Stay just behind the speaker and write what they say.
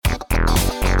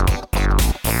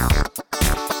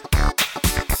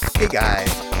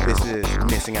guys, this is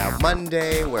Missing Out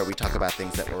Monday, where we talk about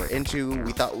things that we're into.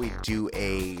 We thought we'd do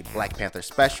a Black Panther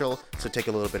special, so take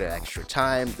a little bit of extra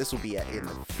time. This will be in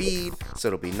the feed, so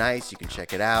it'll be nice. You can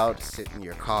check it out, sit in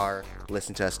your car,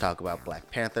 listen to us talk about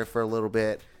Black Panther for a little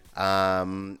bit.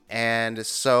 And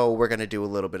so we're going to do a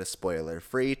little bit of spoiler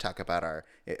free, talk about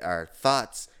our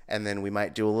thoughts, and then we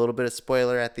might do a little bit of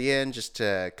spoiler at the end just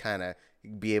to kind of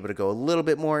be able to go a little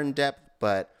bit more in depth,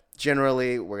 but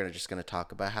generally, we're just going to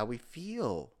talk about how we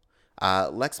feel.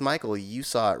 Lex Michael, you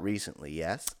saw it recently,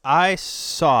 yes? I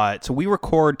saw it. So we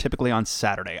record typically on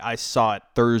Saturday. I saw it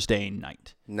Thursday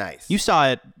night. Nice. You saw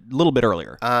it a little bit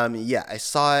earlier. Yeah, I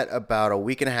saw it about a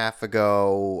week and a half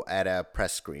ago at a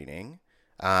press screening.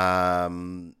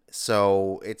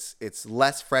 So it's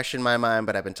less fresh in my mind,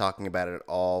 but I've been talking about it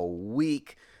all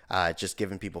week, just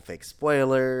giving people fake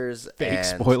spoilers.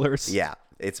 Spoilers? Yeah.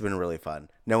 It's been really fun.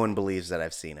 No one believes that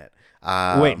I've seen it.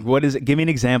 Wait, what is it? Give me an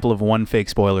example of one fake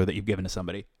spoiler that you've given to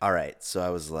somebody. All right. So I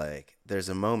was like, there's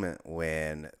a moment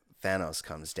when Thanos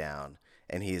comes down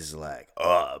and he's like,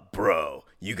 oh, bro,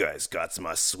 you guys got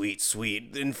my sweet,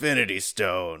 sweet Infinity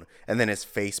Stone. And then his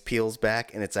face peels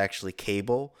back and it's actually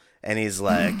Cable. And he's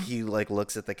like, he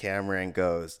looks at the camera and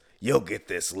goes, you'll get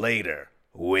this later.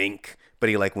 Wink. But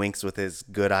he winks with his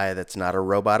good eye that's not a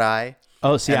robot eye.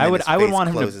 Oh, see, I would want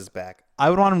him closes back. I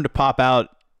would want him to pop out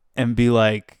and be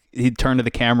like, he'd turn to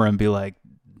the camera and be like,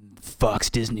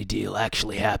 Fox Disney deal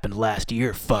actually happened last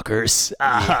year, fuckers.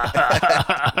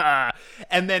 Yeah.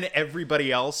 And then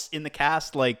everybody else in the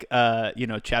cast, Chadwick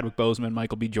Boseman,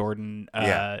 Michael B. Jordan,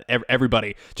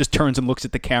 everybody just turns and looks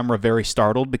at the camera very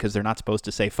startled because they're not supposed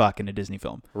to say fuck in a Disney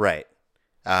film. Right.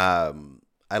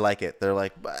 I like it. They're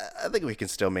like, I think we can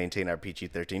still maintain our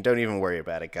PG-13. Don't even worry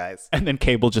about it, guys. And then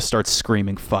Cable just starts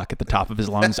screaming fuck at the top of his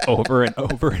lungs over and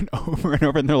over and over and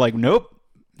over. And they're like, nope,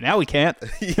 now we can't.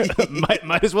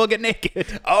 might as well get naked.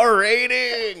 R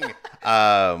rating.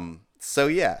 So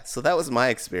that was my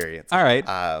experience. All right.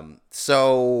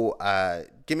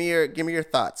 Give me your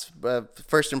thoughts.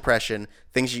 First impression,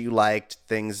 things you liked,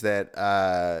 things that,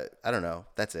 I don't know.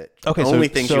 That's it. Okay. Only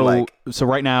things you like. So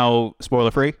right now,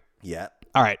 spoiler free? Yeah.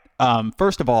 All right.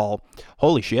 First of all,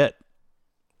 holy shit.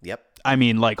 Yep. I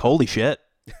mean, holy shit.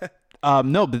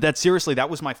 No, but that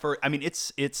was my first. I mean,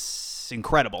 it's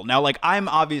incredible. Now, I'm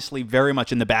obviously very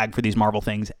much in the bag for these Marvel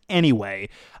things anyway.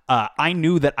 I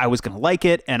knew that I was going to like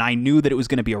it, and I knew that it was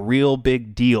going to be a real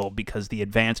big deal because the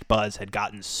advanced buzz had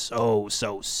gotten so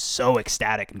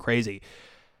ecstatic and crazy.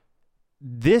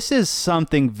 This is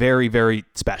something very, very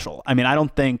special. I mean, I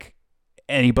don't think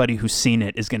anybody who's seen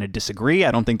it is going to disagree.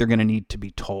 I don't think they're going to need to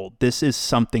be told. This is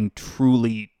something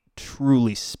truly,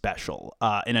 truly special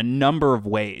in a number of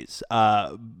ways.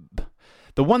 The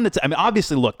one that's, I mean,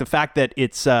 obviously, look, the fact that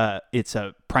it's a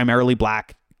primarily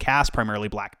black cast, primarily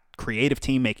black creative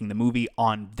team making the movie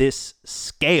on this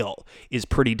scale is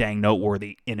pretty dang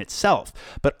noteworthy in itself.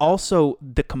 But also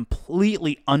the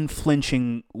completely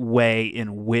unflinching way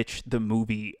in which the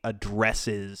movie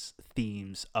addresses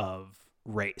themes of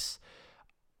race.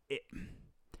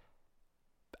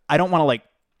 I don't want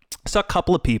to saw a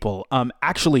couple of people.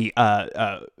 Actually,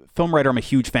 film writer, I'm a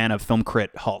huge fan of Film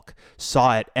Crit Hulk,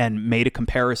 saw it and made a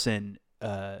comparison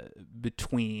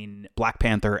between Black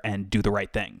Panther and Do the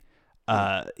Right Thing.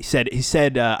 He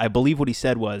said, I believe what he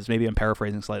said was, maybe I'm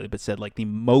paraphrasing slightly, but said the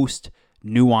most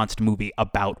nuanced movie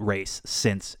about race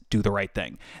since Do the Right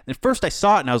Thing. And at first I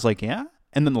saw it and I was like, yeah.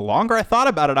 And then the longer I thought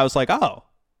about it, I was like, oh,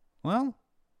 well,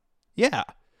 yeah.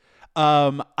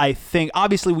 I think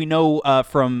obviously we know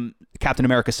from Captain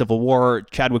America: Civil War,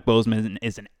 Chadwick Boseman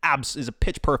is a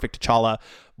pitch perfect T'Challa.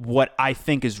 What I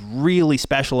think is really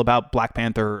special about Black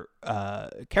Panther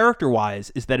character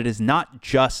wise is that it is not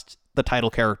just the title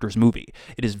character's movie.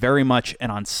 It is very much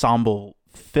an ensemble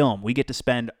film. We get to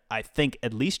spend, I think,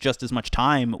 at least just as much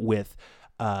time with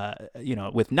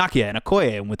with Nakia and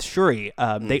Okoye and with Shuri.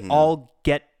 They all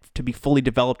get to be fully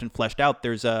developed and fleshed out.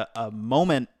 There's a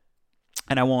moment.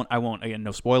 And I won't, again,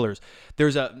 no spoilers.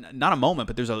 There's not a moment,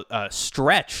 but there's a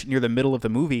stretch near the middle of the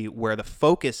movie where the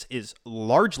focus is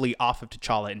largely off of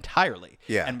T'Challa entirely.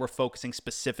 Yeah. And we're focusing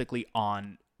specifically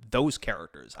on those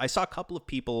characters. I saw a couple of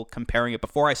people comparing it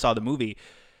before I saw the movie,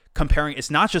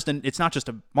 it's not just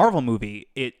a Marvel movie.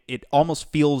 It almost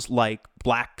feels like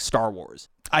Black Star Wars.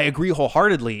 I agree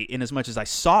wholeheartedly in as much as I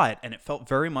saw it, and it felt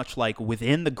very much like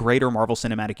within the greater Marvel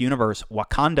Cinematic Universe,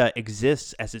 Wakanda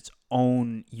exists as its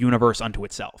own universe unto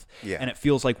itself. Yeah. And it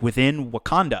feels like within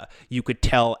Wakanda, you could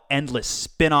tell endless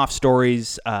spin-off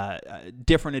stories,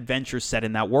 different adventures set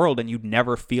in that world, and you'd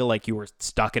never feel like you were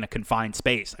stuck in a confined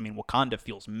space. I mean, Wakanda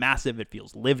feels massive. It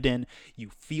feels lived in. You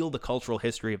feel the cultural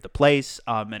history of the place.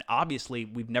 And obviously,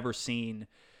 we've never seen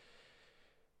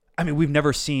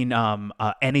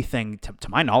anything, to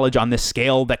my knowledge, on this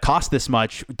scale that costs this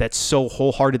much that's so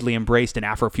wholeheartedly embraced an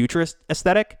Afrofuturist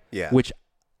aesthetic. Yeah. Which,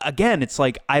 again, it's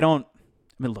like, look,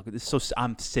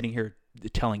 I'm sitting here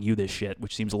telling you this shit,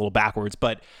 which seems a little backwards,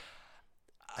 but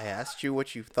I asked you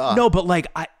what you thought. no, but like,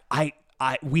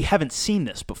 we haven't seen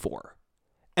this before.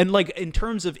 And like, in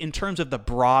terms of the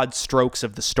broad strokes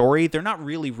of the story, they're not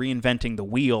really reinventing the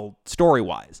wheel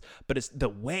story-wise, but it's the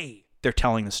way they're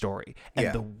telling the story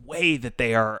and the way that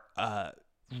they are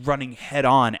running head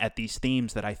on at these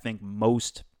themes that I think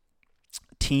most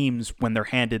teams, when they're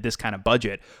handed this kind of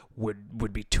budget,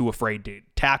 would be too afraid to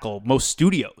tackle. Most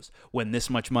studios, when this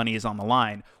much money is on the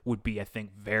line, would be, I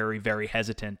think, very, very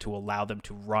hesitant to allow them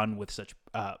to run with such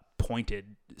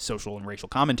pointed social and racial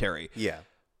commentary. Yeah.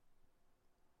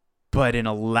 But in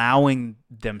allowing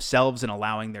themselves and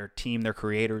allowing their team, their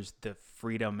creators, the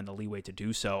freedom and the leeway to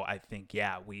do so, I think,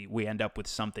 we end up with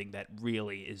something that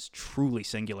really is truly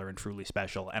singular and truly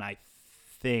special. And I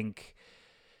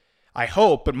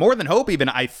hope, but more than hope even,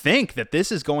 I think that this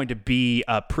is going to be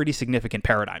a pretty significant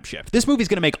paradigm shift. This movie's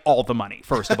going to make all the money,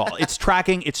 first of all. It's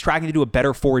tracking to do a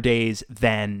better 4 days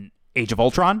than Age of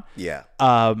Ultron. Yeah.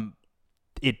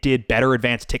 It did better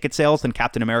advanced ticket sales than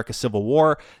Captain America Civil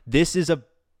War. This is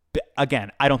again,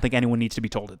 I don't think anyone needs to be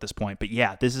told at this point, but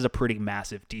yeah, this is a pretty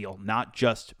massive deal, not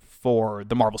just for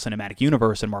the Marvel Cinematic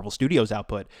Universe and Marvel Studios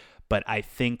output, but I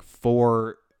think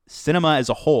for cinema as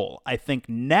a whole. I think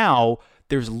now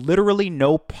there's literally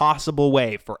no possible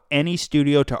way for any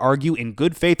studio to argue in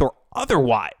good faith or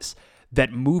otherwise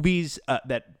that movies,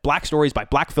 that black stories by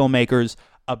black filmmakers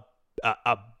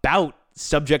about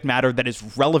subject matter that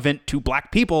is relevant to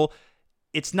black people,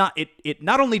 it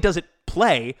not only does it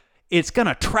play, it's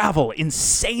gonna travel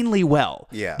insanely well.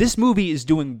 Yeah. This movie is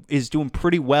doing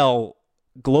pretty well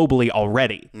globally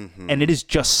already, and it has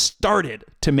just started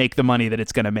to make the money that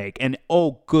it's gonna make. And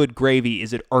oh, good gravy,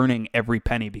 is it earning every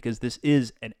penny, because this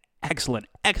is an excellent,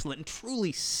 and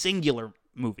truly singular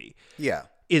movie. Yeah.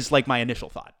 Is like my initial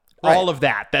thought. Right. All of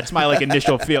that's my like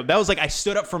initial feel. That was like I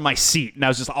stood up from my seat and I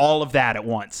was just all of that at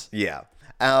once. Yeah.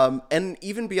 And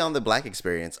even beyond the black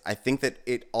experience, I think that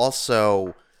it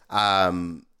also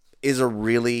is a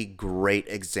really great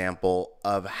example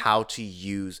of how to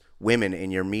use women in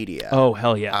your media. Oh,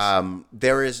 hell yes.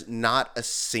 There is not a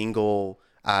single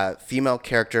female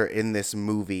character in this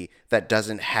movie that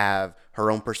doesn't have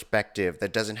her own perspective,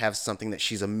 that doesn't have something that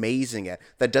she's amazing at,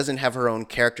 that doesn't have her own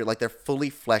character. Like, they're fully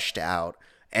fleshed out,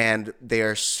 and they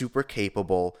are super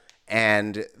capable,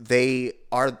 and they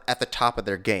are at the top of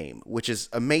their game, which is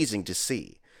amazing to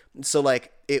see. So,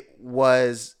 like, it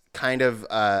was kind of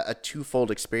a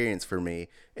twofold experience for me,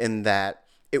 in that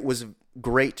it was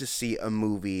great to see a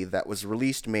movie that was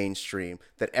released mainstream,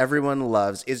 that everyone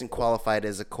loves, isn't qualified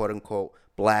as a quote-unquote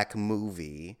black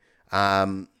movie,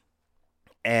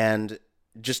 and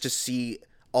just to see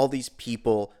all these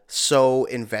people so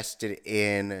invested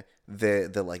in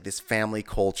the like this family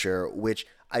culture, which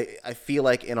I feel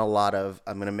like in a lot of,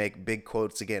 I'm going to make big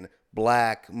quotes again,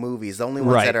 black movies, the only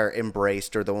ones that are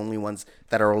embraced, or the only ones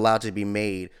that are allowed to be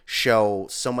made, show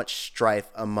so much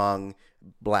strife among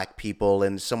black people,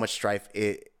 and so much strife,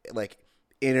 like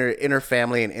inner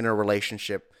family and inner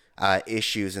relationship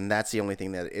issues, and that's the only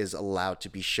thing that is allowed to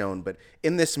be shown. But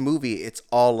in this movie, it's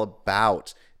all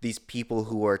about these people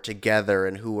who are together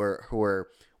and who are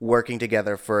working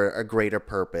together for a greater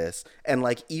purpose, and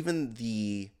like even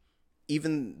the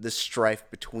strife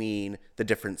between the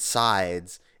different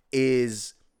sides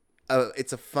is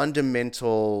it's a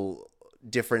fundamental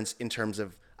difference in terms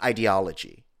of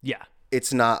ideology. Yeah.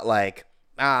 It's not like,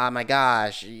 my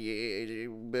gosh, it's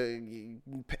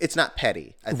not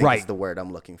petty, I think is the word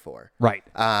I'm looking for. Right.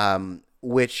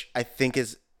 Which I think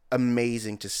is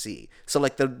amazing to see. So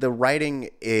like the writing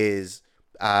is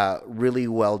really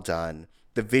well done.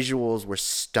 The visuals were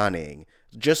stunning.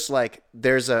 Just like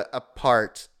there's a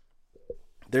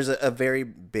very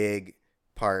big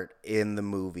part in the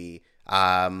movie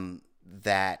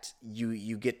that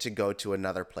you get to go to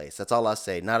another place. That's all I'll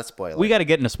say. Not a spoiler. We got to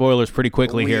get into spoilers pretty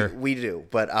quickly here. We do,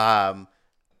 but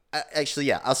actually,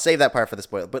 yeah, I'll save that part for the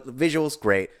spoiler. But the visuals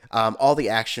great. All the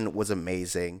action was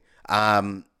amazing.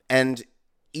 And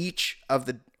each of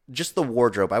just the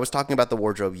wardrobe. I was talking about the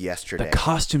wardrobe yesterday. The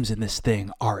costumes in this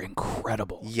thing are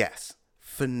incredible. Yes.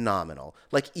 Phenomenal.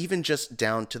 Like, even just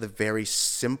down to the very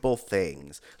simple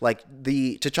things. Like,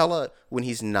 the T'Challa, when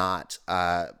he's not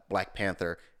Black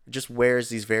Panther, just wears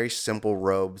these very simple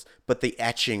robes, but the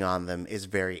etching on them is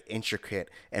very intricate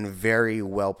and very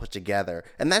well put together.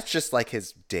 And that's just like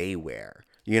his day wear,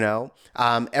 you know?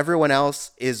 Everyone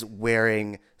else is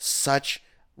wearing such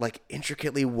like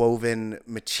intricately woven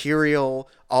material.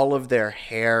 All of their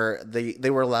hair, they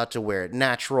were allowed to wear it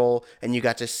natural, and you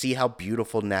got to see how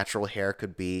beautiful natural hair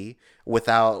could be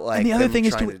without like. And the other thing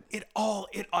is,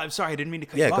 I'm sorry, I didn't mean to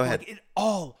cut you off. Go ahead. Like, it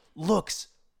all looks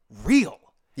real.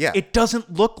 Yeah. It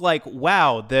doesn't look like,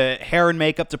 wow, the hair and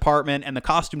makeup department and the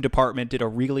costume department did a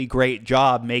really great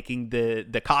job making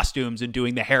the costumes and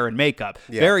doing the hair and makeup.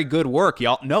 Yeah. Very good work,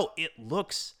 y'all. No, it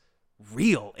looks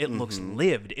real. It looks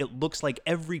lived. It looks like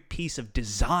every piece of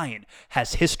design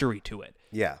has history to it.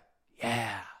 Yeah.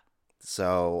 Yeah.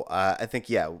 So I think,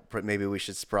 maybe we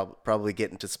should probably get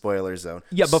into spoiler zone.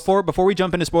 Yeah, before we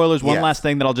jump into spoilers, one last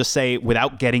thing that I'll just say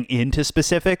without getting into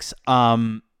specifics.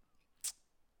 Eric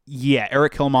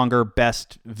Killmonger,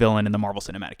 best villain in the Marvel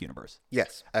Cinematic Universe.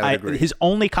 Yes, I would agree. His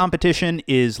only competition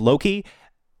is Loki.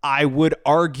 I would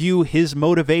argue his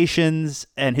motivations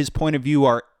and his point of view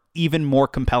are even more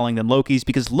compelling than Loki's,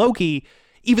 because Loki,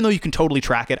 even though you can totally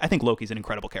track it, I think Loki's an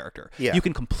incredible character. Yeah. You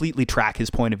can completely track his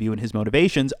point of view and his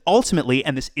motivations. Ultimately,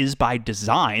 and this is by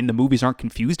design, the movies aren't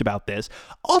confused about this,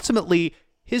 ultimately,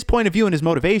 his point of view and his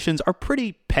motivations are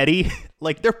pretty petty.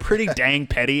 Like, they're pretty dang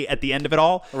petty at the end of it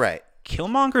all. Right.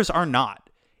 Killmonger's are not.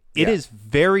 It is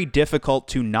very difficult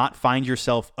to not find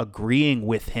yourself agreeing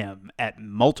with him at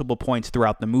multiple points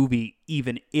throughout the movie,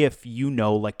 even if you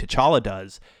know, like T'Challa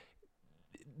does,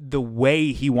 the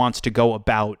way he wants to go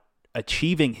about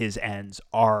achieving his ends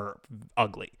are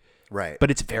ugly. Right. But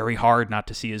it's very hard not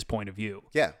to see his point of view.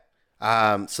 Yeah.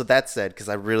 So that said, because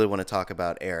I really want to talk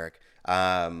about Eric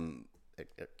Killmonger.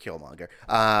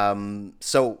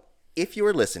 So if you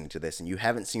are listening to this and you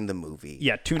haven't seen the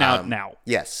movie, tune out now.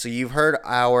 Yes. So you've heard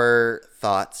our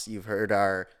thoughts. You've heard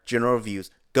our general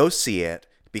reviews. Go see it,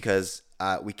 because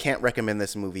we can't recommend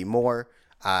this movie more.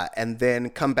 And then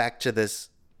come back to this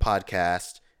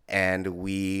podcast, and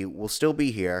we will still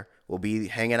be here. We'll be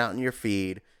hanging out in your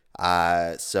feed.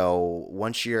 So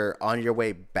once you're on your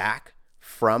way back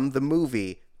from the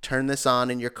movie, turn this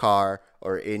on in your car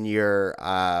or in your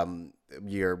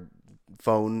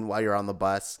phone while you're on the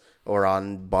bus or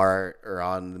on BART or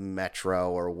on the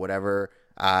metro or whatever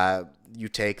you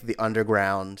take, the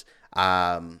underground,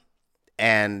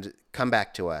 and come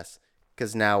back to us,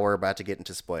 because now we're about to get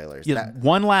into spoilers.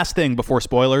 One last thing before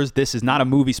spoilers. This is not a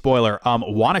movie spoiler.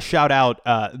 Want to shout out,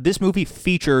 this movie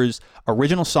features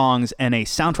original songs and a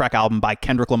soundtrack album by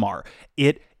Kendrick Lamar.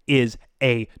 It is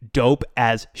a dope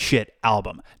as shit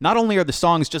album. Not only are the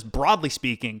songs, just broadly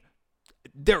speaking,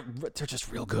 they're just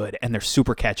real good, and they're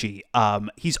super catchy.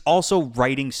 He's also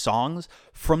writing songs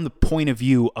from the point of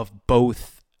view of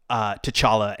both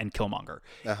T'Challa and Killmonger.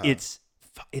 Uh-huh.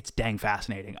 It's dang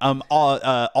fascinating.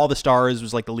 All the Stars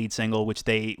was like the lead single, which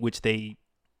they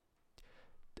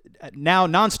now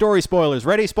non-story spoilers.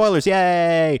 Ready? Spoilers!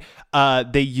 Yay!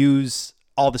 They use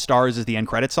All the Stars as the end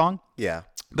credit song. Yeah.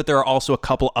 But there are also a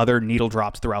couple other needle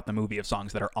drops throughout the movie of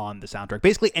songs that are on the soundtrack.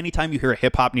 Basically, anytime you hear a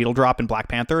hip-hop needle drop in Black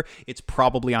Panther, it's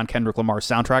probably on Kendrick Lamar's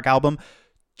soundtrack album.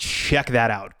 Check that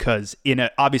out, because in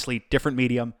a obviously different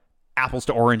medium, apples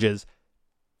to oranges,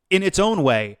 in its own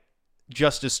way,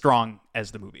 just as strong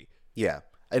as the movie. Yeah.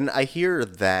 And I hear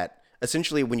that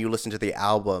essentially when you listen to the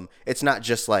album, it's not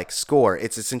just like score.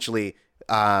 It's essentially...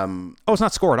 it's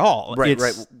not score at all. Right.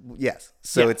 Yes.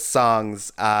 So it's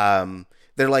songs...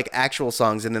 they're like actual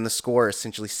songs, and then the score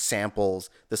essentially samples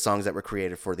the songs that were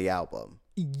created for the album.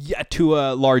 Yeah, to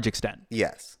a large extent.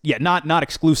 Yes. Yeah, not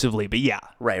exclusively, but yeah.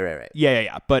 Right.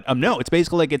 Yeah. But no, it's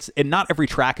basically like not every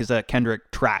track is a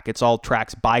Kendrick track. It's all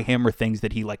tracks by him or things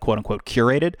that he like quote unquote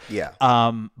curated. Yeah.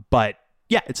 But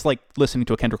yeah, it's like listening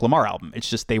to a Kendrick Lamar album. It's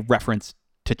just they reference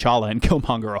T'Challa and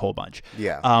Killmonger a whole bunch.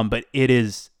 Yeah. But it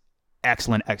is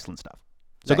excellent stuff.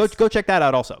 So nice. go check that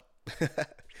out also.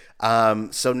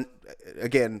 So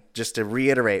again, just to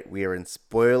reiterate, we are in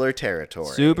spoiler territory.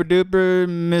 Super duper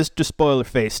Mr. Spoiler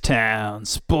Face Town.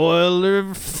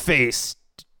 Spoiler Face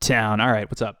Town. All right,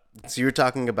 what's up? So you're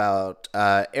talking about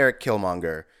Eric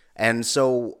Killmonger. And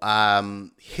so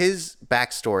his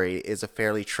backstory is a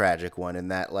fairly tragic one, in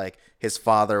that like his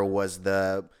father was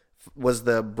the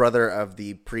brother of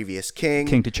the previous king.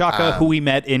 King T'Chaka, who we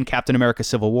met in Captain America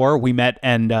Civil War. We met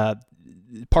and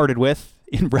parted with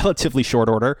in relatively short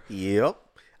order. Yep.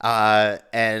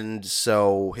 And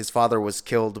so his father was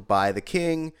killed by the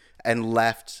king and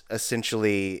left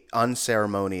essentially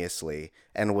unceremoniously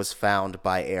and was found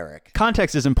by Eric.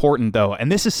 Context is important, though,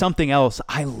 and this is something else.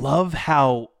 I love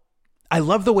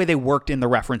the way they worked in the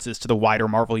references to the wider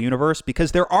Marvel universe,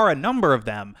 because there are a number of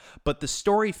them, but the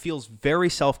story feels very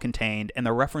self-contained and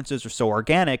the references are so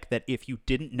organic that if you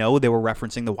didn't know they were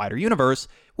referencing the wider universe, it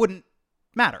wouldn't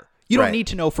matter. You don't need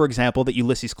to know, for example, that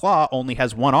Ulysses Claw only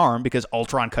has one arm because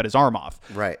Ultron cut his arm off.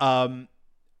 Right.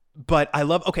 But I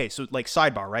love, okay, so like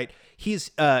sidebar, right? He's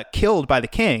killed by the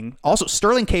king. Also,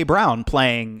 Sterling K. Brown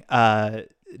playing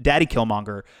Daddy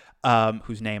Killmonger,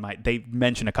 whose name they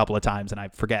mention a couple of times and I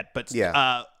forget. But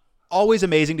always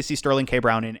amazing to see Sterling K.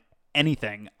 Brown in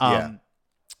anything.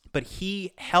 But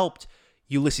he helped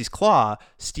Ulysses Claw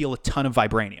steal a ton of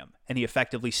vibranium, and he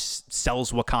effectively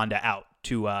sells Wakanda out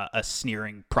to a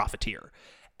sneering profiteer.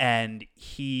 And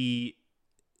he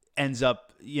ends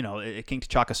up, King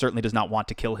T'Chaka certainly does not want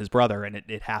to kill his brother, and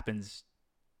it happens.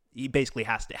 He basically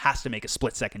has to make a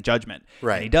split-second judgment.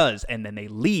 Right. And he does, and then they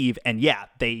leave, and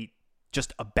they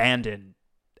just abandon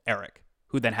Eric,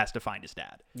 who then has to find his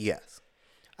dad. Yes.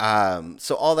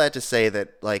 So all that to say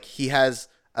that, like, he has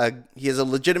a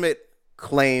legitimate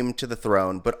claim to the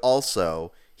throne, but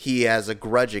also he has a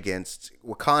grudge against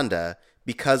Wakanda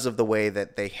because of the way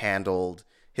that they handled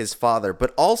his father,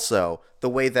 but also the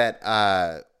way that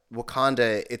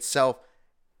Wakanda itself,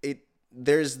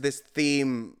 there's this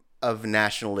theme of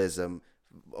nationalism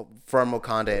from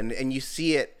Wakanda, and you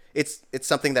see it. It's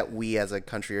something that we as a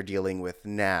country are dealing with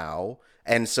now,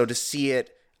 and so to see it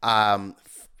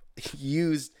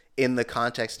used in the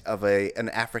context of an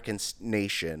African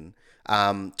nation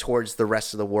towards the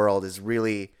rest of the world is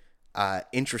really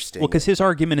interesting. Well, because his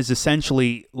argument is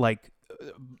essentially like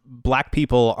black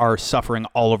people are suffering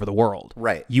all over the world.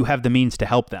 Right. You have the means to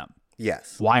help them.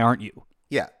 Yes. Why aren't you?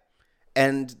 Yeah.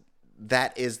 And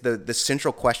that is the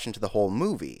central question to the whole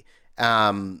movie.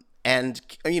 And,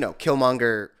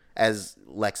 Killmonger, as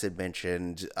Lex had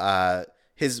mentioned,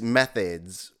 his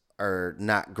methods are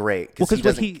not great because he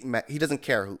doesn't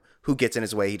care who gets in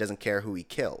his way. He doesn't care who he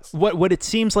kills. What it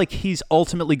seems like he's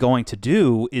ultimately going to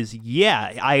do is,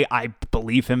 I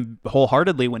believe him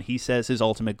wholeheartedly when he says his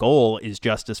ultimate goal is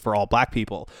justice for all black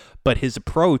people. But his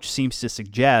approach seems to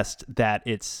suggest that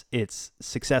it's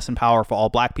success and power for all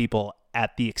black people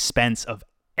at the expense of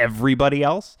everybody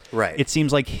else. Right. It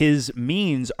seems like his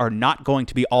means are not going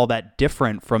to be all that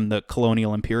different from the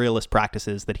colonial imperialist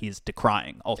practices that he's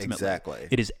decrying, ultimately. Exactly.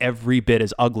 It is every bit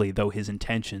as ugly, though his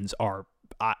intentions are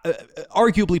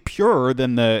arguably purer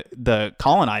than the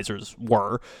colonizers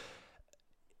were.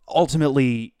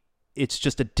 Ultimately, it's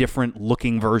just a different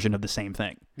looking version of the same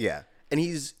thing. Yeah. And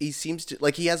he seems to,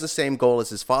 like, he has the same goal as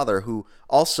his father, who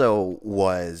also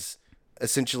was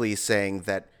essentially saying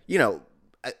that,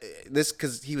 this,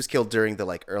 because he was killed during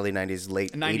the early 90s,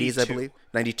 late 80s, I believe.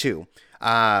 92.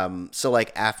 So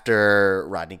after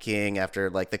Rodney King, after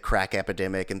the crack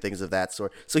epidemic and things of that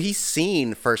sort. So he's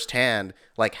seen firsthand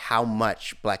how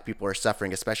much black people are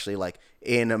suffering, especially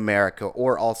in America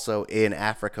or also in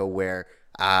Africa where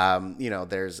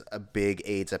there's a big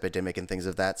AIDS epidemic and things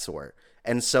of that sort.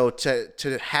 And so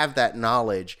to have that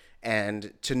knowledge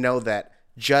and to know that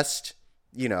just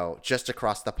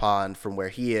across the pond from where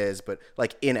he is, but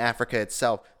in Africa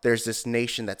itself, there's this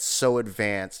nation that's so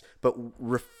advanced, but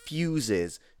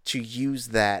refuses to use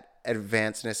that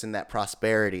advancedness and that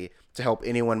prosperity to help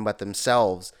anyone but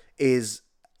themselves is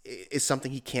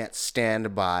something he can't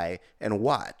stand by and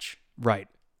watch. Right.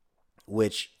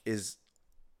 Which is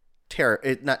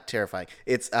not terrifying.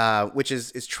 It's which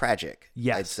is tragic.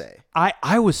 Yes. I'd say.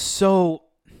 I was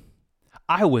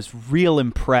real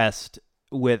impressed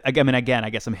with, I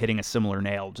guess I'm hitting a similar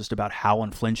nail just about how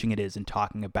unflinching it is in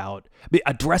talking about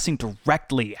addressing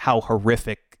directly how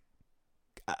horrific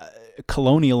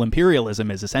colonial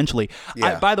imperialism is, essentially.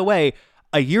 Yeah. By the way,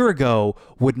 a year ago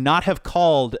would not have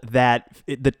called that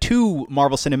the two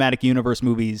Marvel Cinematic Universe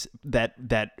movies that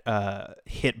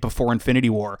hit before Infinity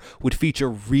War would feature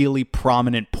really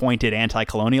prominent, pointed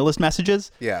anti-colonialist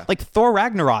messages. Yeah. Thor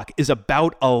Ragnarok is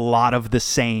about a lot of the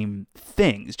same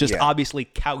things, just obviously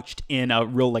couched in a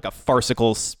real a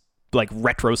farcical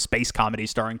retro space comedy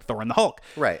starring Thor and the Hulk.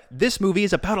 Right. This movie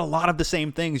is about a lot of the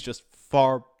same things, just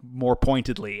far more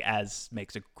pointedly, as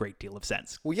makes a great deal of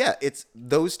sense. Well, yeah, it's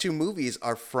those two movies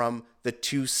are from the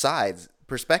two sides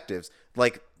perspectives.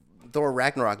 Thor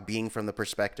Ragnarok being from the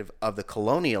perspective of the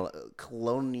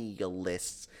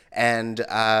colonialists, and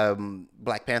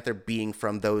Black Panther being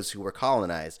from those who were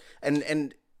colonized.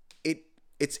 And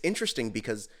it's interesting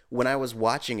because when I was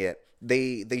watching it,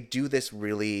 they do this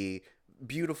really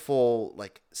beautiful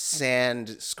like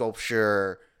sand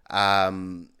sculpture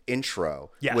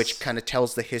intro, Yes. which kind of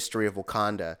tells the history of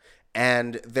Wakanda.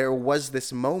 And there was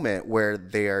this moment where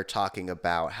they're talking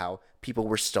about how people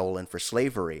were stolen for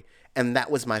slavery. And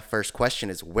that was my first question,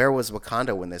 is where was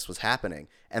Wakanda when this was happening?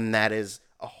 And that is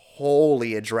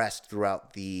wholly addressed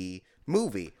throughout the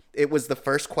movie. It was the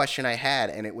first question I had,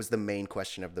 and it was the main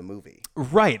question of the movie.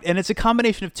 Right. And it's a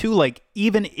combination of two, like,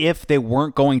 even if they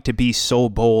weren't going to be so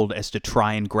bold as to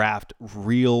try and graft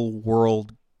real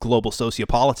world global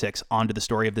sociopolitics onto the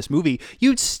story of this movie,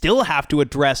 you'd still have to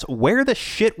address where the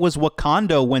shit was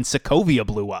Wakanda when Sokovia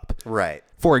blew up. Right.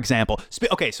 For example.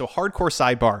 Okay, so hardcore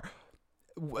sidebar.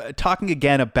 Talking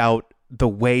again about the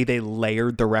way they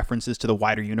layered the references to the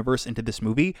wider universe into this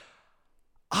movie,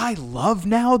 I love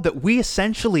now that we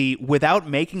essentially, without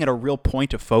making it a real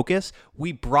point of focus,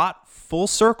 we brought full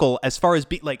circle as far as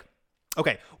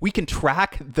okay, we can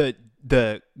track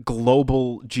the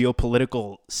global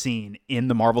geopolitical scene in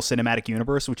the Marvel Cinematic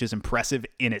Universe, which is impressive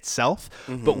in itself,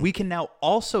 but we can now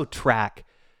also track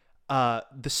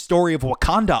the story of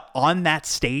Wakanda on that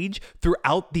stage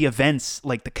throughout the events,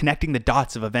 like the connecting the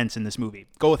dots of events in this movie.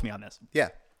 Go with me on this. Yeah.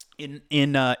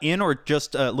 In or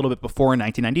just a little bit before, in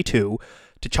 1992,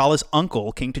 T'Challa's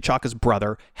uncle, King T'Chaka's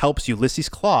brother, helps Ulysses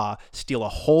Klaue steal a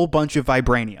whole bunch of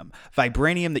vibranium.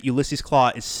 Vibranium that Ulysses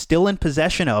Klaue is still in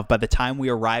possession of by the time we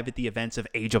arrive at the events of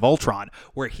Age of Ultron,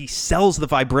 where he sells the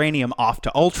vibranium off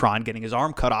to Ultron, getting his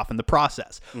arm cut off in the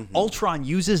process. Ultron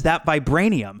uses that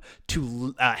vibranium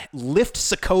to lift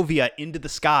Sokovia into the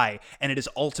sky, and it is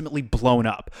ultimately blown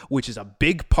up, which is a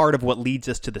big part of what leads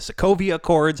us to the Sokovia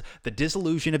Accords, the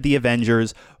dissolution of the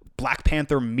Avengers, Black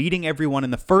Panther meeting everyone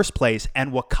in the first place,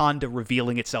 and Wakanda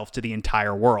revealing itself to the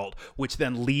entire world, which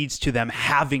then leads to them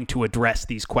having to address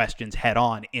these questions head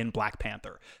on in Black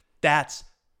Panther. That's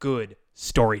good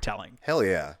storytelling. Hell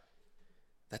yeah.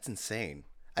 That's insane.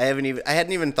 I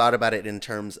hadn't even thought about it in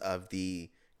terms of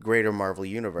the greater Marvel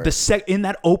universe. In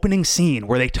that opening scene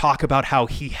where they talk about how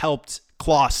he helped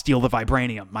Klaue steal the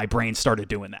vibranium, my brain started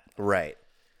doing that. Right.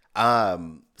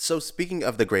 So speaking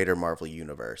of the greater Marvel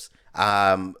universe,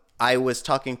 I was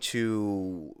talking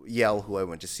to Yell, who I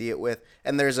went to see it with,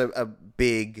 and there's a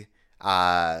big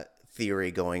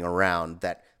theory going around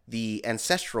that the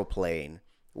ancestral plane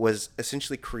was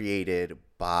essentially created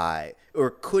by, or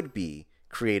could be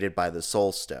created by, the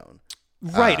Soul Stone.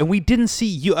 Right, and we didn't see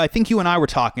you. I think you and I were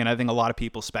talking, and I think a lot of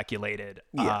people speculated.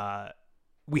 Yeah.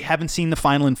 We haven't seen the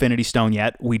final Infinity Stone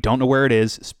yet. We don't know where it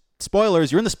is.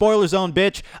 Spoilers, you're in the spoiler zone,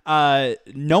 bitch.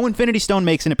 No Infinity Stone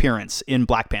makes an appearance in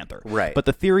Black Panther. Right. But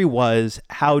the theory was,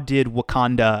 how did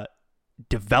Wakanda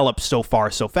develop so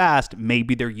far so fast?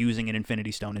 Maybe they're using an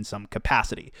Infinity Stone in some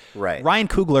capacity. Right. Ryan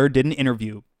Coogler did an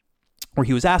interview where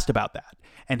he was asked about that.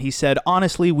 And he said,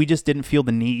 honestly, we just didn't feel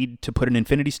the need to put an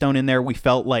Infinity Stone in there. We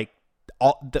felt like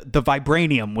the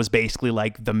vibranium was basically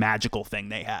like the magical thing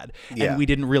they had. Yeah. And we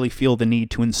didn't really feel the need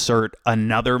to insert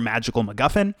another magical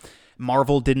MacGuffin.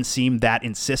 Marvel didn't seem that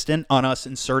insistent on us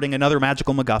inserting another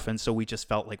magical MacGuffin, so we just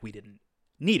felt like we didn't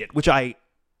need it, which I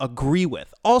agree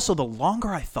with. Also, the longer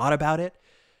I thought about it,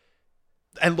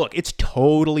 and look, it's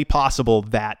totally possible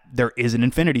that there is an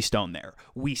Infinity Stone there.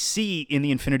 We see in the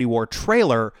Infinity War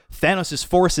trailer Thanos'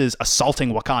 forces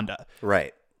assaulting Wakanda.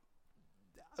 Right.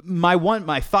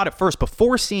 My thought at first,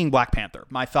 before seeing Black Panther,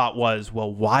 my thought was,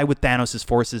 well, why would Thanos'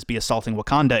 forces be assaulting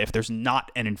Wakanda if there's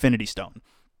not an Infinity Stone?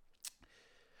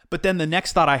 But then the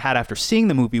next thought I had after seeing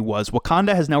the movie was,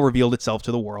 Wakanda has now revealed itself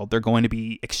to the world. They're going to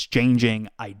be exchanging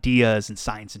ideas and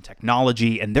science and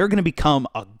technology, and they're going to become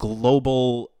a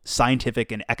global scientific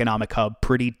and economic hub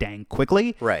pretty dang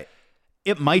quickly. Right.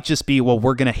 It might just be, well,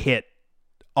 we're going to hit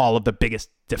all of the biggest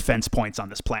defense points on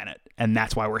this planet, and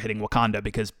that's why we're hitting Wakanda,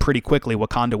 because pretty quickly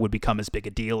Wakanda would become as big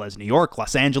a deal as New York,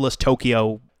 Los Angeles,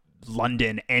 Tokyo,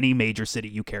 London, any major city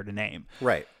you care to name.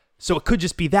 Right. So it could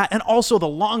just be that. And also, the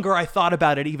longer I thought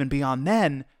about it, even beyond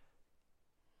then,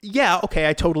 yeah, okay,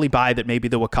 I totally buy that maybe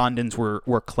the Wakandans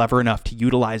were clever enough to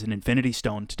utilize an Infinity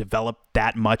Stone to develop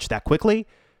that much that quickly.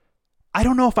 I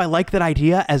don't know if I like that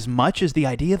idea as much as the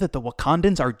idea that the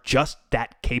Wakandans are just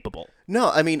that capable.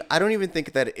 No, I mean, I don't even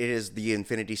think that it is the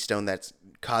Infinity Stone that's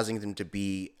causing them to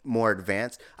be more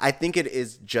advanced. I think it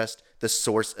is just the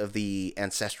source of the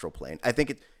ancestral plane. I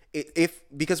think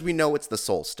because we know it's the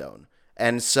Soul Stone.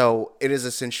 And so it is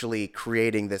essentially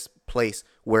creating this place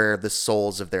where the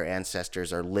souls of their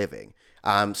ancestors are living.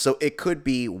 So it could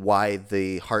be why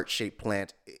the heart-shaped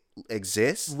plant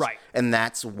exists. Right. And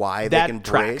that's why that they can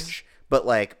tracks. bridge. But,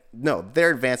 like, no, their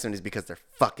advancement is because they're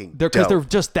fucking Because dope. they're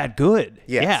just that good.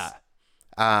 Yes.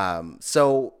 Yeah.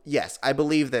 So, yes, I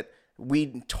believe that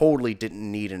we totally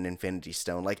didn't need an Infinity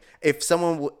Stone. Like, if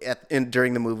someone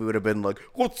during the movie would have been like,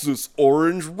 "What's this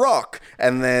orange rock?"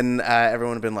 and then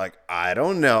everyone would have been like, "I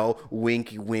don't know,"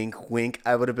 wink, wink, wink,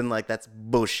 I would have been like, "That's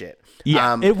bullshit."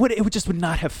 Yeah, it would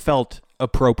not have felt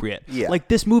appropriate. Yeah. Like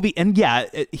this movie, and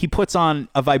he puts on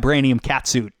a vibranium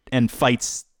catsuit and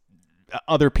fights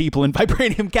other people in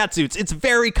vibranium catsuits. It's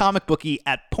very comic booky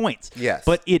at points. Yes.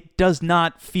 But it does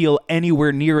not feel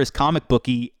anywhere near as comic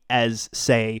booky as,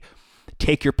 say,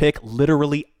 take your pick,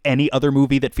 literally any other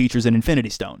movie that features an Infinity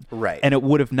Stone. Right. And it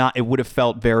would have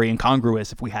felt very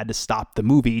incongruous if we had to stop the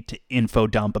movie to info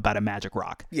dump about a magic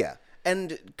rock. Yeah.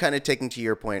 And kind of taking to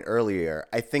your point earlier,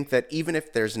 I think that even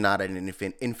if there's not an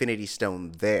Infinity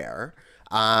Stone there,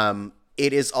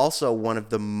 it is also one of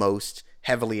the most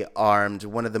heavily armed,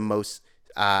 one of the most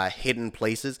hidden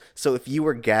places. So if you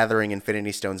were gathering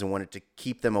Infinity Stones and wanted to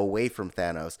keep them away from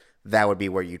Thanos, that would be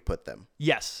where you'd put them.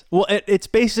 Yes. Well, it's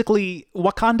basically,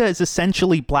 Wakanda is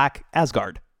essentially Black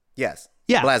Asgard. Yes.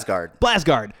 Yeah. Blazgard.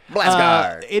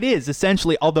 It is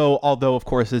essentially, although of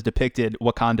course as depicted,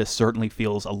 Wakanda certainly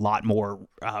feels a lot more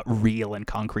real and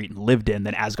concrete and lived in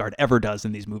than Asgard ever does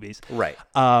in these movies. Right.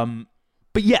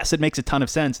 But yes, it makes a ton of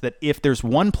sense that if there's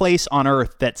one place on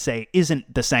Earth that, say,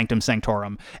 isn't the Sanctum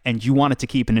Sanctorum and you wanted to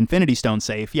keep an Infinity Stone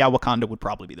safe, Wakanda would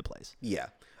probably be the place. Yeah.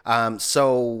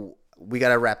 So we got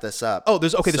to wrap this up. Oh,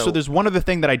 so there's one other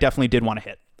thing that I definitely did want to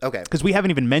hit. Okay. Because we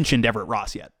haven't even mentioned Everett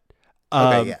Ross yet.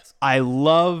 Yes.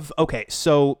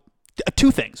 So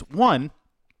two things. One,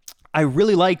 I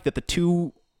really like that the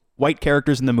two white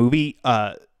characters in the movie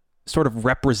sort of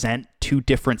represent two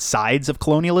different sides of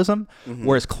colonialism,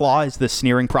 whereas Claw is the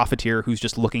sneering profiteer who's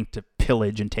just looking to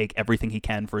pillage and take everything he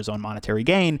can for his own monetary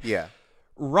gain. Yeah.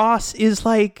 Ross is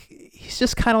like, he's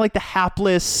just kind of like the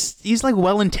hapless, he's like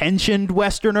well-intentioned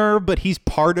Westerner, but he's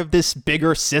part of this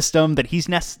bigger system that he's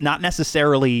not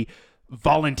necessarily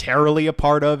voluntarily a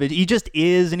part of. He just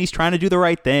is, and he's trying to do the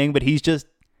right thing, but he's just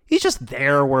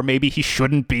there where maybe he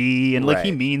shouldn't be, and like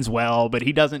he means well, but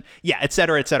he doesn't, et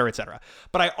cetera, et cetera, et cetera.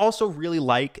 But I also really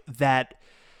like that,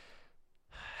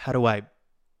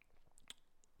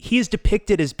 he is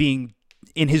depicted as being,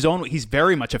 in his own, he's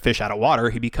very much a fish out of water.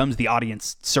 He becomes the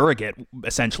audience surrogate,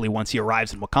 essentially, once he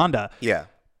arrives in Wakanda. Yeah.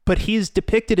 But he's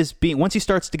depicted as being, once he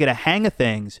starts to get a hang of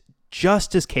things,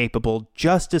 just as capable,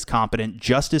 just as competent,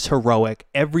 just as heroic,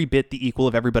 every bit the equal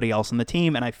of everybody else on the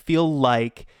team. And I feel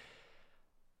like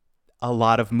a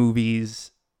lot of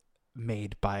movies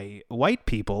made by white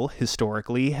people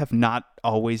historically have not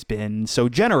always been so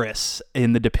generous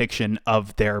in the depiction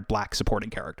of their black supporting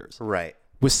characters. Right.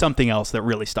 Was something else that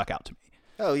really stuck out to me.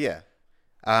 Oh, yeah.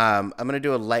 I'm going to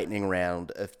do a lightning round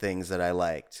of things that I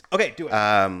liked. Okay, do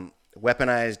it.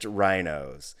 Weaponized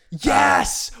rhinos.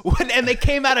 Yes! And they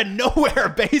came out of nowhere,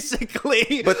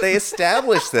 basically. But they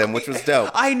established them, which was dope.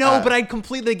 I know, but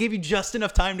they gave you just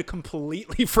enough time to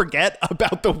completely forget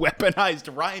about the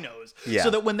weaponized rhinos. Yeah. So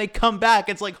that when they come back,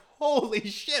 it's like, holy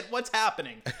shit, what's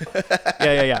happening?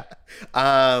 Yeah.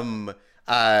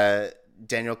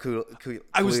 Daniel Kaluuya.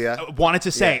 I wanted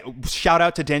to say, shout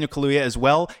out to Daniel Kaluuya as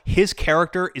well. His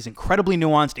character is incredibly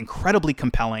nuanced, incredibly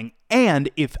compelling. And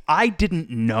if I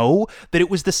didn't know that it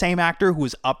was the same actor who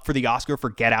was up for the Oscar for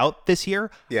Get Out this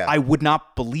year, I would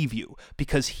not believe you,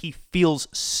 because he feels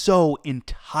so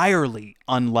entirely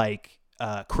unlike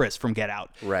Chris from Get Out.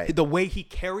 Right. The way he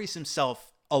carries himself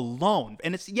alone,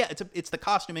 and it's the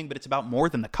costuming, but it's about more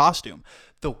than the costume.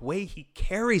 The way he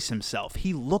carries himself,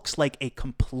 he looks like a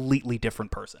completely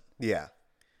different person. Yeah.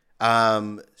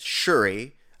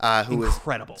 Shuri, who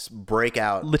incredible was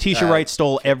breakout. Letitia Wright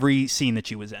stole every scene that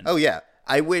she was in. Oh yeah,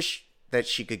 I wish that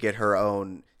she could get her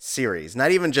own series,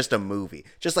 not even just a movie,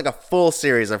 just like a full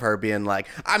series of her being like,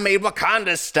 I made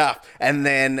Wakanda stuff, and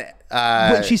then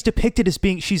well, she's depicted as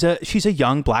being, she's a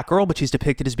young black girl, but she's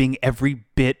depicted as being every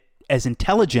bit as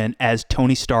intelligent as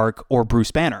Tony Stark or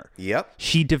Bruce Banner. Yep.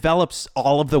 She develops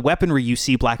all of the weaponry you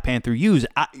see Black Panther use.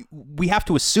 We have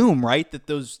to assume, right, that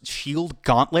those shield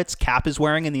gauntlets Cap is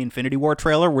wearing in the Infinity War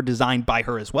trailer were designed by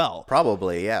her as well.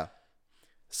 Probably, yeah.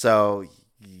 So,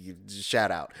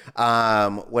 shout out.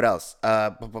 What else?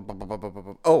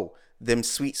 Them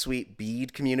sweet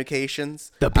bead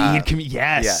communications. The bead,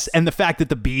 yes. And the fact that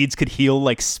the beads could heal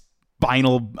like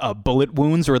spinal bullet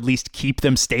wounds, or at least keep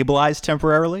them stabilized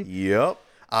temporarily. Yep.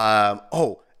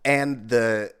 And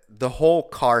the whole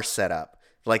car setup,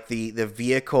 like the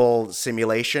vehicle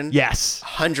simulation. Yes.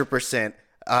 100%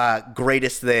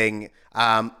 greatest thing.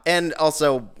 And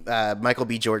also Michael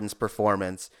B. Jordan's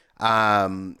performance.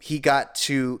 He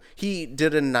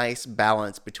did a nice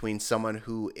balance between someone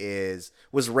who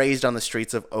was raised on the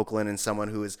streets of Oakland and someone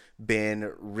who has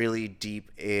been really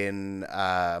deep in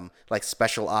like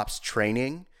special ops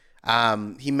training.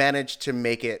 He managed to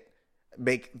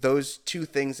make those two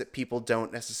things that people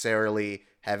don't necessarily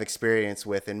have experience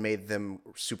with and made them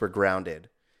super grounded.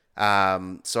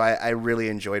 So I really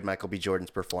enjoyed Michael B. Jordan's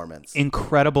performance.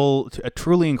 Incredible,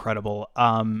 truly incredible.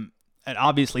 And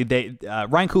obviously,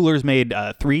 Ryan Coogler's made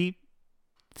three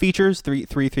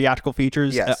theatrical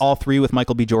features. Yes. All three with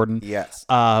Michael B. Jordan. Yes.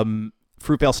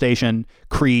 Fruitvale Station,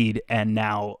 Creed, and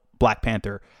now Black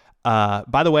Panther.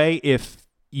 By the way, if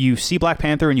you see Black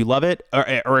Panther and you love it,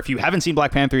 or if you haven't seen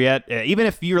Black Panther yet, even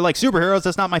if you're like superheroes,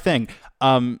 that's not my thing.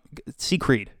 See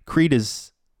Creed. Creed is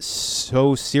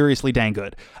so seriously dang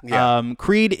good. Yeah.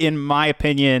 Creed, in my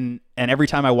opinion, and every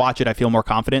time I watch it, I feel more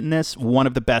confident in this, one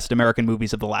of the best American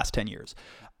movies of the last 10 years.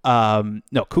 No,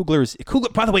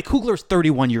 Coogler, by the way, Coogler's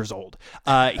 31 years old.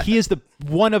 He is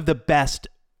one of the best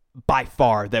by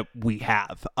far that we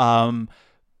have.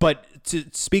 But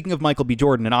speaking of Michael B.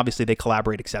 Jordan, and obviously they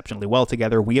collaborate exceptionally well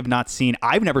together,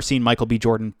 I've never seen Michael B.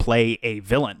 Jordan play a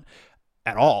villain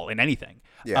at all in anything.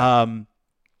 Yeah.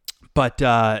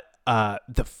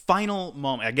 The final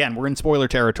moment, again, we're in spoiler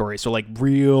territory, so like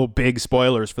real big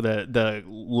spoilers for the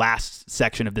last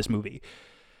section of this movie.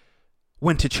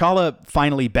 When T'Challa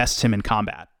finally bests him in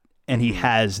combat, and he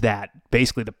has that,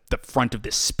 basically the front of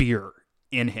this spear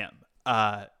in him,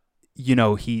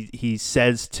 he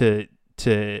says to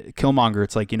Killmonger,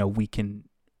 it's like,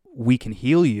 we can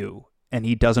heal you, and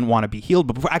he doesn't want to be healed.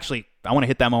 But I want to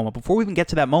hit that moment. Before we even get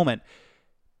to that moment,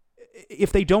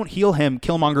 if they don't heal him,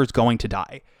 Killmonger is going to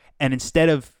die. And instead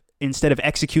of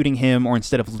executing him, or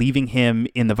instead of leaving him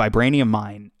in the vibranium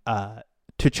mine,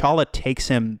 T'Challa takes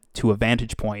him to a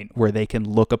vantage point where they can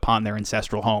look upon their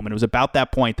ancestral home. And it was about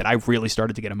that point that I really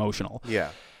started to get emotional. Yeah.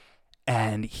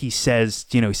 And he says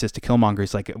to Killmonger,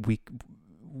 he's like,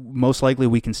 most likely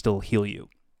we can still heal you.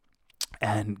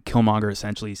 And Killmonger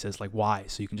essentially says, like, why?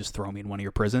 So you can just throw me in one of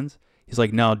your prisons? He's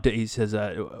like, no. He says,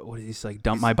 he's like,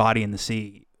 dump my body in the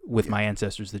sea with my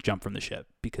ancestors that jumped from the ship,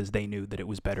 because they knew that it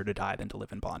was better to die than to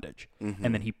live in bondage. Mm-hmm.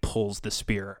 And then he pulls the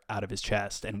spear out of his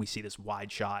chest, and we see this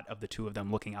wide shot of the two of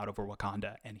them looking out over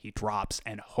Wakanda, and he drops,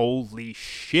 and holy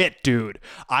shit, dude,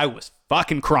 I was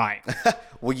fucking crying.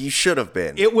 Well, you should have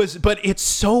been. But it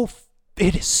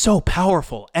is so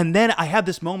powerful. And then I had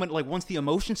this moment, like, once the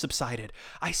emotion subsided,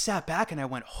 I sat back and I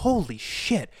went, holy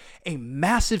shit, a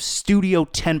massive studio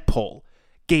tentpole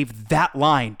gave that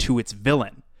line to its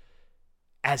villain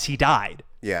as he died.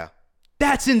 Yeah.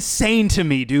 That's insane to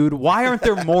me, dude. Why aren't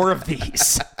there more of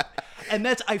these? And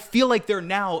I feel like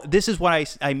this is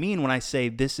what I mean when I say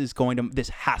this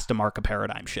has to mark a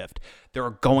paradigm shift. There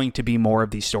are going to be more of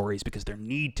these stories, because there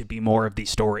need to be more of these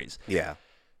stories. Yeah.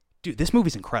 Dude, this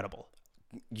movie's incredible.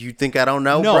 You think I don't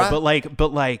know? No, bruh?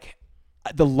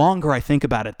 but the longer I think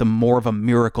about it, the more of a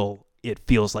miracle it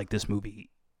feels like this movie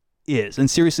is.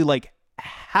 And seriously, like,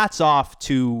 hats off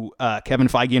to Kevin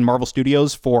Feige and Marvel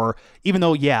Studios for, even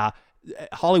though,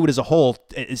 Hollywood as a whole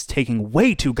is taking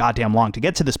way too goddamn long to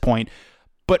get to this point,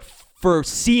 but for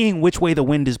seeing which way the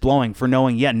wind is blowing, for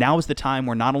knowing, now is the time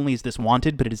where not only is this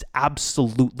wanted, but it is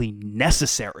absolutely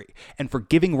necessary, and for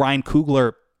giving Ryan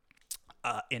Coogler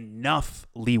enough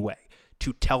leeway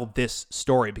to tell this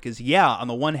story. Because on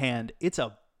the one hand, it's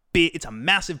a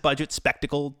massive budget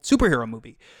spectacle superhero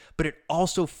movie, but it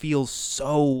also feels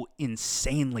so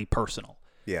insanely personal.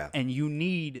 Yeah. And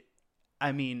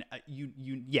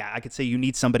I could say you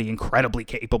need somebody incredibly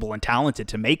capable and talented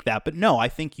to make that, but no, I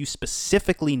think you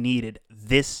specifically needed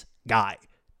this guy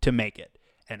to make it.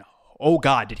 And oh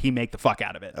God, did he make the fuck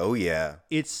out of it. Oh yeah.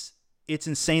 It's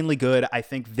insanely good. I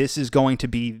think this is going to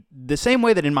be the same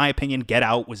way that, in my opinion, Get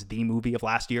Out was the movie of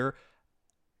last year.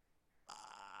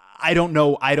 I don't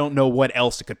know what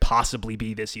else it could possibly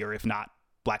be this year if not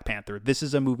Black Panther. This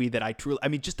is a movie that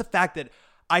just the fact that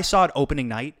I saw it opening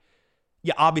night,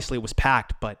 obviously it was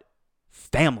packed, but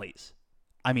families.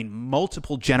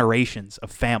 Multiple generations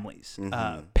of families,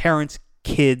 parents,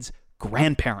 kids,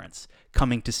 grandparents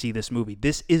coming to see this movie.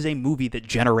 This is a movie that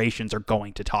generations are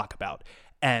going to talk about.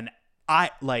 And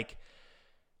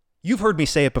you've heard me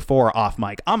say it before off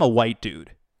mic, I'm a white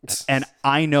dude, and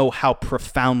I know how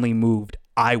profoundly moved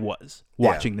I was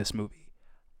watching this movie.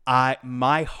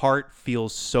 My heart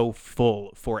feels so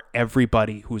full for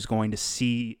everybody who's going to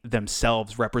see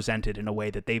themselves represented in a way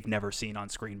that they've never seen on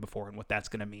screen before, and what that's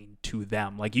going to mean to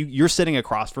them. Like, you're sitting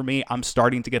across from me. I'm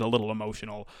starting to get a little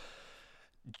emotional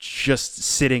just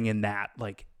sitting in that.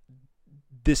 Like,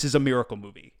 this is a miracle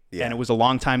movie. Yeah. And it was a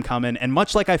long time coming. And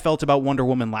much like I felt about Wonder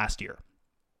Woman last year,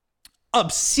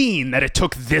 obscene that it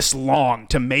took this long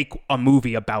to make a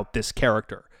movie about this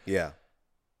character. Yeah.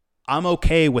 I'm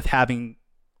okay with having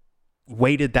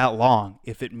waited that long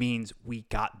if it means we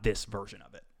got this version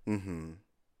of it. Mm-hmm.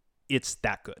 It's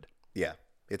that good. Yeah,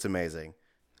 it's amazing.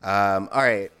 All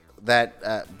right,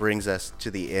 that brings us to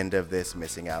the end of this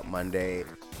Missing Out Monday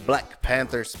Black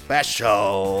Panther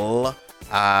special.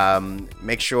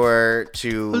 Make sure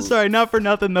to... I'm sorry, not for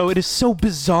nothing, though. It is so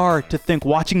bizarre to think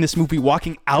watching this movie,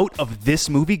 walking out of this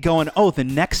movie going, oh, the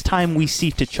next time we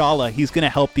see T'Challa, he's going to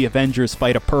help the Avengers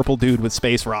fight a purple dude with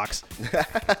space rocks.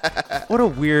 But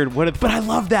I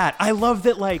love that. I love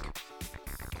that, like...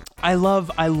 I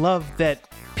love that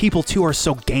people, too, are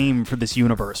so game for this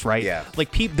universe, right? Yeah.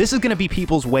 Like, this is going to be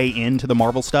people's way into the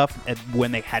Marvel stuff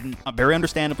when they hadn't, very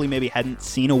understandably, maybe hadn't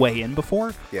seen a way in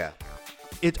before. Yeah.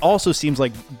 It also seems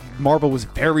like Marvel was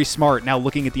very smart. Now,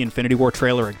 looking at the Infinity War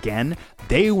trailer again,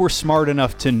 they were smart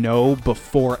enough to know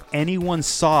before anyone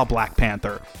saw Black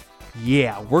Panther,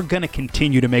 yeah, we're going to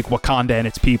continue to make Wakanda and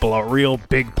its people a real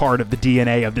big part of the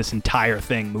DNA of this entire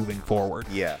thing moving forward.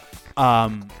 Yeah.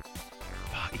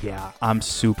 Yeah, I'm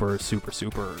super, super,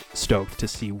 super stoked to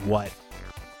see what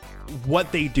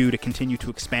they do to continue to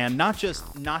expand not just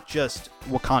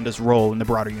Wakanda's role in the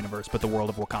broader universe, but the world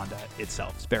of Wakanda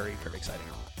itself. It's very, very exciting.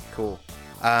 Cool.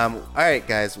 All right,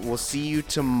 guys, we'll see you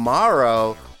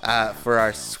tomorrow for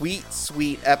our sweet,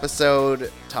 sweet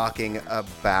episode talking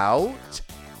about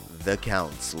The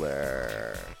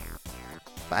Counselor.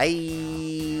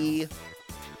 Bye.